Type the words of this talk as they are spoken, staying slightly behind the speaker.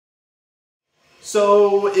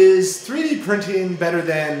So is 3D printing better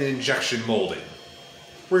than injection molding?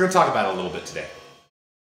 We're going to talk about it a little bit today.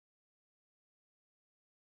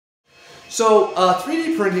 So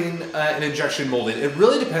 3D printing and injection molding, it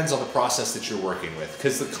really depends on the process that you're working with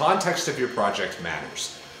because the context of your project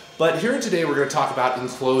matters. But here today we're going to talk about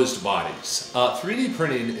enclosed bodies. 3D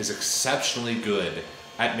printing is exceptionally good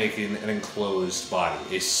at making an enclosed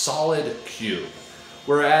body, a solid cube.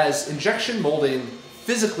 Whereas injection molding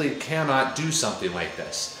physically cannot do something like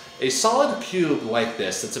this. A solid cube like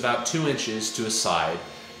this, that's about 2 inches to a side,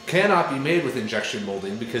 cannot be made with injection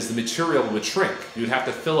molding because the material would shrink. You'd have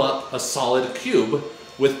to fill up a solid cube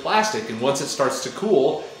with plastic, and once it starts to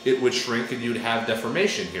cool, it would shrink and you'd have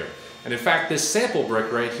deformation here. And in fact, this sample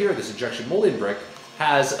brick right here, this injection molding brick,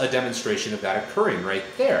 has a demonstration of that occurring right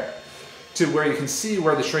there, to where you can see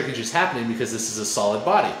where the shrinkage is happening because this is a solid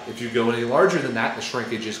body. If you go any larger than that, the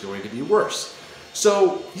shrinkage is going to be worse.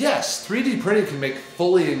 So yes, 3D printing can make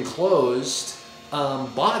fully enclosed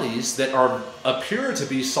bodies that appear to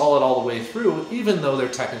be solid all the way through, even though they're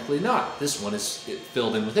technically not. This one is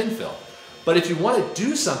filled in with infill. But if you want to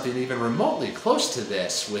do something even remotely close to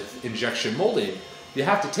this with injection molding, you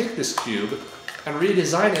have to take this cube and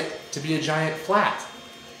redesign it to be a giant flat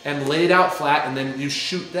and lay it out flat, and then you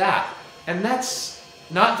shoot that. And that's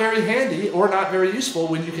not very handy or not very useful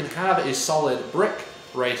when you can have a solid brick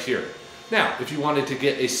right here. Now, if you wanted to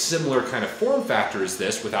get a similar kind of form factor as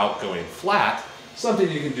this without going flat, something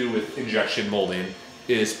you can do with injection molding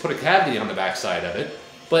is put a cavity on the backside of it,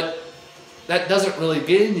 but that doesn't really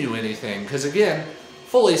gain you anything because, again,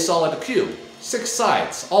 fully solid cube, 6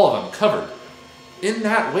 sides, all of them covered. In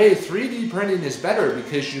that way, 3D printing is better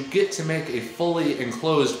because you get to make a fully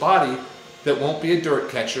enclosed body that won't be a dirt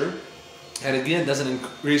catcher, and again, doesn't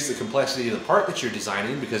increase the complexity of the part that you're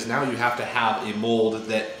designing because now you have to have a mold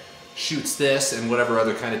that shoots this and whatever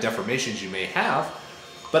other kind of deformations you may have.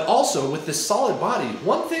 But also with this solid body,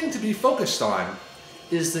 one thing to be focused on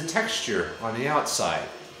is the texture on the outside.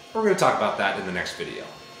 We're going to talk about that in the next video.